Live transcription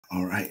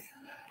All right.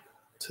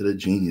 To the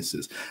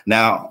geniuses.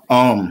 Now,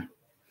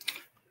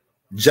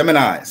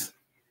 Geminis.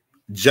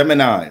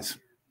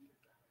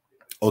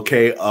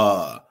 Okay.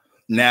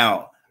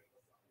 Now,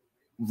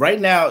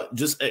 right now,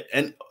 just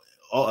and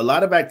a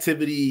lot of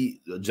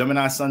activity,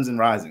 Gemini suns and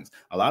risings,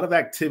 a lot of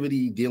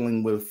activity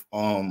dealing with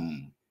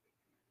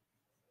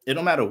it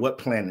don't matter what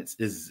planets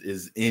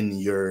is in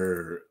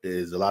your,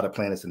 is a lot of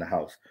planets in the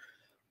house,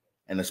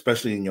 and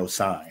especially in your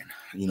sign,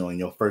 you know, in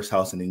your first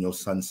house and in your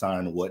sun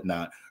sign and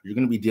whatnot, you're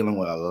going to be dealing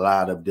with a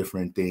lot of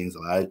different things, a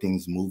lot of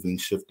things moving,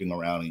 shifting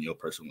around in your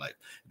personal life.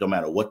 It don't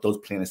matter what those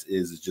planets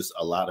is, it's just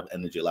a lot of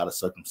energy, a lot of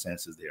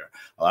circumstances there.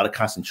 A lot of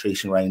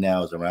concentration right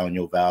now is around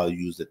your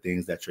values, the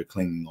things that you're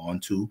clinging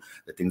on to,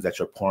 the things that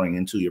you're pouring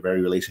into. You're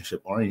very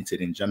relationship oriented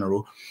in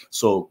general.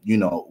 So, you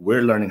know,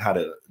 we're learning how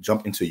to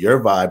jump into your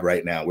vibe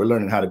right now. We're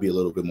learning how to be a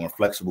little bit more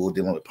flexible,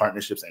 dealing with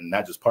partnerships, and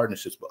not just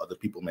partnerships, but other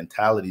people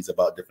mentalities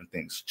about different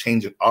things,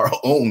 changing our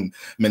own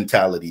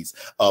mentalities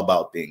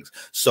about things.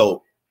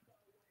 So,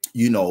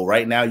 you know,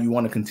 right now you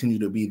want to continue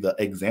to be the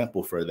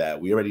example for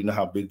that. We already know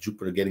how big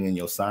Jupiter getting in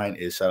your sign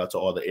is. Shout out to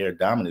all the air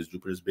dominance.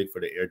 Jupiter is big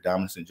for the air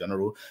dominance in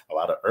general. A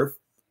lot of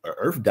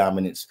earth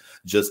dominance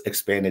just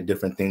expanded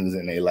different things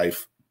in their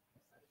life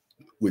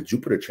with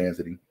Jupiter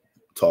transiting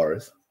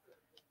Taurus.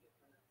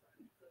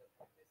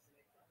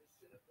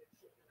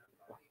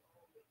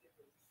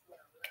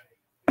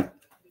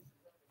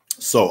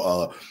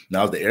 So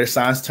now the air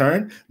signs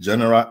turn.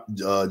 Gemini,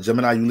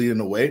 you leading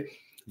the way.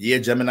 Yeah,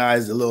 Gemini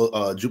is a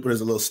little, Jupiter is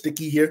a little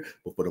sticky here,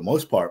 but for the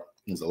most part,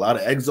 there's a lot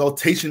of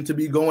exaltation to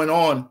be going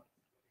on.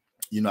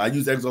 You know, I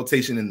use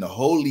exaltation in the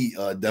holy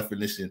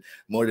definition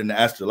more than the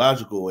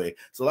astrological way.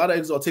 So a lot of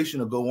exaltation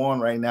will go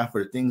on right now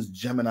for the things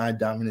Gemini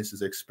dominance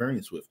is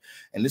experienced with.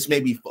 And this may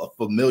be a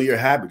familiar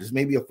habit. This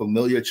may be a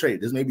familiar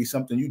trait. This may be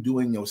something you do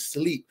in your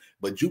sleep,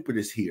 but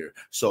Jupiter's here.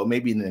 So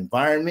maybe an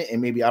environment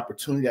and maybe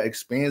opportunity that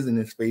expands in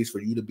this space for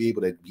you to be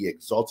able to be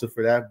exalted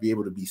for that, be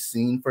able to be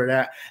seen for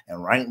that.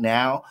 And right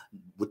now,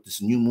 with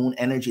this new moon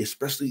energy,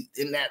 especially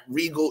in that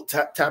regal,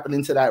 tapping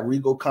into that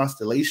regal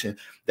constellation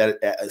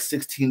that at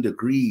 16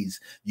 degrees,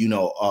 you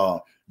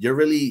know, you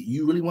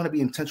really want to be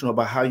intentional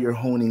about how you're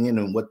honing in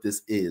on what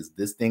this is,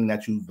 this thing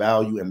that you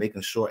value, and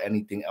making sure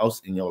anything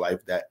else in your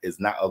life that is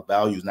not of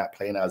value is not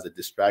playing out as a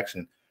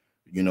distraction.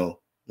 You know,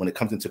 when it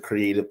comes into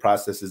creative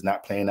processes,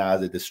 not playing out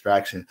as a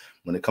distraction.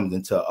 When it comes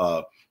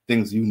into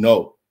things, you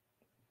know,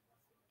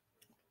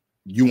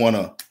 you want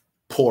to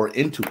pour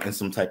into in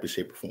some type of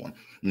shape or form.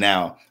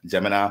 Now,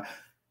 Gemini,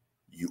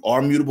 you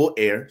are mutable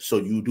air, so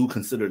you do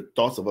consider the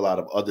thoughts of a lot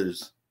of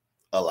others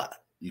a lot.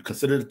 You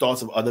consider the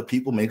thoughts of other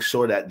people. Make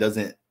sure that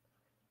doesn't,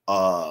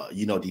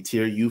 you know,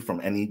 deter you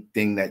from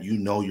anything that you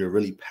know you're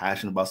really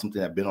passionate about,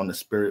 something that been on the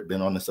spirit,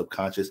 been on the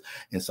subconscious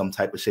in some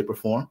type of shape or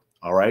form.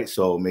 All right,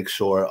 so make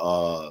sure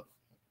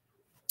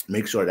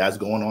that's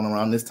going on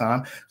around this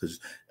time, because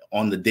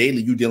on the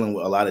daily, you're dealing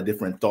with a lot of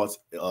different thoughts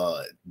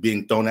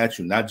being thrown at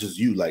you, not just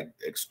you, like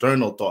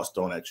external thoughts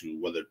thrown at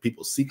you, whether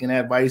people seeking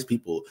advice,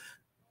 people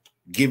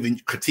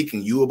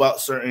critiquing you about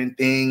certain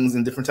things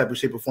in different type of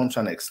shape or form,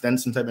 trying to extend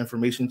some type of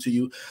information to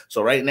you.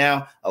 So right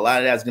now, a lot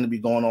of that's going to be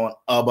going on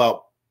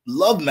about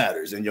love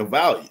matters and your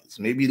values.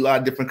 Maybe a lot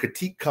of different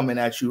critique coming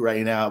at you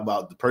right now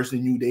about the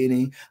person you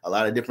dating, a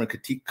lot of different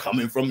critique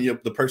coming from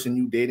the person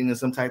you dating in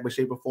some type of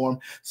shape or form,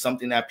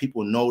 something that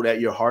people know that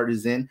your heart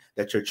is in,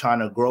 that you're trying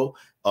to grow.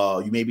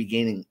 You may be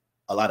gaining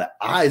a lot of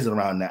eyes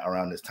around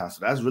this time. So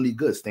that's really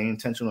good. Stay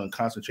intentional and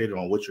concentrated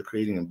on what you're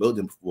creating and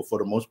building. For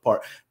the most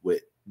part,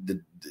 with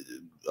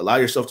allow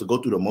yourself to go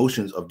through the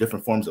motions of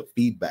different forms of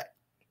feedback.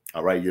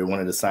 All right, you're one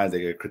of the signs that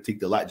get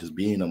critiqued a lot, just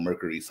being a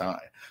Mercury sign.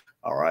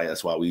 All right,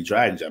 that's why we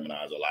drag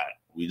Geminis a lot.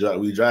 We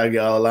drag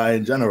y'all a lot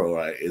in general,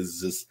 right?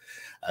 It's just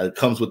it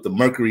comes with the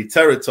Mercury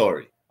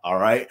territory. All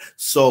right,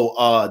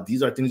 so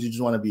these are things you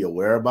just want to be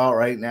aware about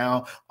right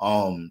now.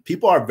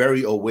 People are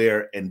very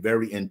aware and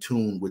very in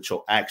tune with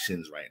your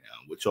actions right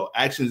now, with your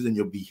actions and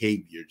your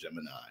behavior,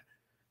 Gemini.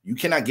 You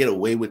cannot get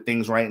away with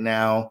things right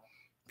now.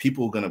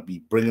 People are going to be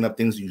bringing up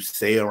things you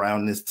say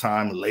around this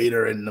time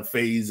later in the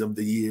phase of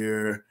the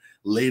year,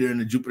 later in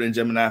the Jupiter and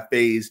Gemini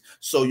phase.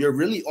 So you're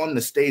really on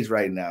the stage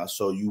right now.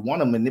 So you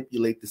want to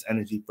manipulate this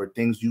energy for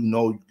things you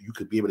know you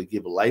could be able to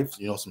give life,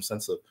 you know, some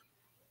sense of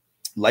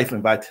life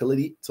and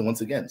vitality. So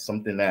once again,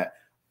 something that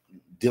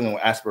dealing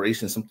with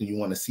aspirations, something you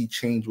want to see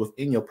change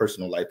within your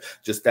personal life.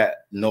 Just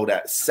that, know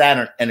that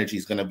Saturn energy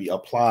is going to be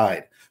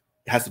applied.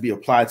 It has to be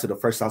applied to the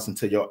first house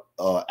into your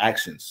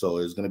actions. So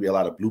there's going to be a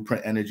lot of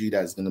blueprint energy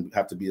that's going to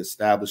have to be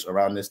established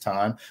around this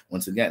time.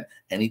 Once again,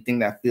 anything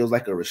that feels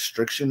like a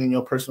restriction in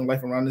your personal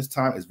life around this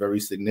time is very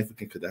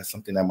significant, because that's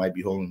something that might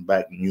be holding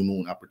back new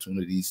moon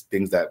opportunities,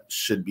 things that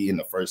should be in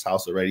the first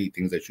house already,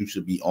 things that you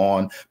should be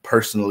on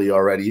personally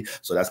already.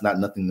 So that's not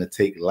nothing to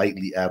take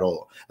lightly at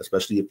all,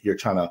 especially if you're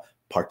trying to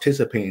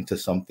participate into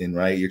something,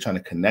 right? You're trying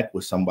to connect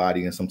with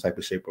somebody in some type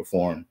of shape or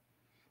form,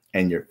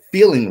 and you're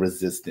feeling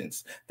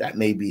resistance. That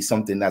may be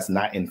something that's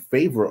not in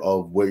favor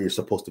of where you're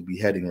supposed to be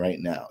heading right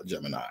now,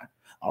 Gemini.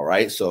 All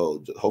right,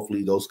 so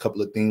hopefully those couple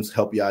of things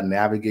help y'all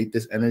navigate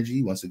this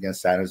energy. Once again,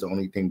 Saturn is the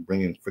only thing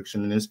bringing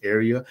friction in this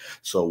area.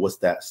 So what's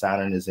that?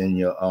 Saturn is in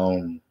your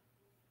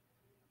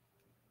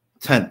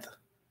 10th.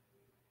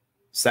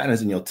 Saturn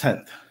is in your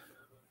 10th.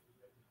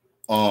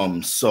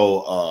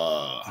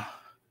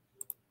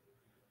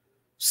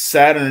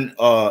 Saturn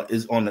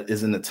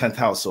is in the 10th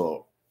house.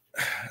 So,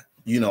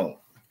 you know,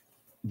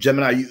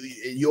 Gemini,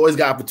 you always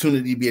got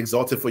opportunity to be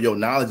exalted for your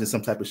knowledge in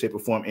some type of shape or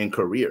form in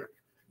career,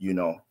 you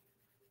know.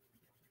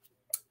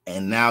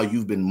 And now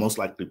you've been most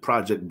likely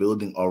project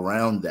building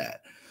around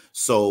that.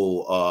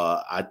 So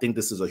I think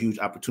this is a huge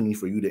opportunity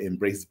for you to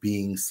embrace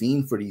being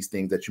seen for these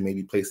things that you may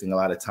be placing a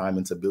lot of time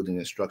into building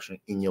and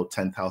structuring in your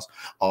 10th house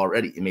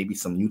already. It may be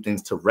some new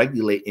things to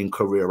regulate in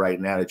career right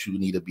now that you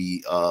need to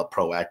be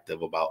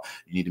proactive about.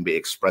 You need to be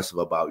expressive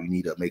about. You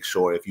need to make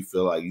sure, if you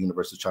feel like the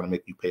universe is trying to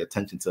make you pay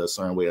attention to a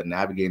certain way of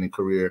navigating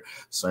career,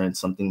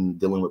 something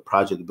dealing with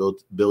project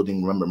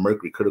building. Remember,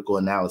 Mercury, critical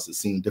analysis,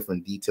 seeing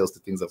different details to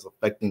things that's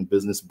affecting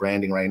business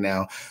branding right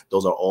now.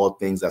 Those are all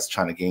things that's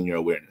trying to gain your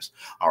awareness.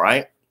 All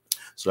right.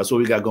 So that's what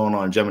we got going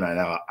on, Gemini.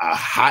 Now,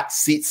 hot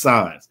seat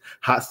signs,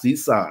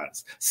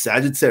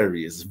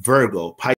 Sagittarius, Virgo, Pisces.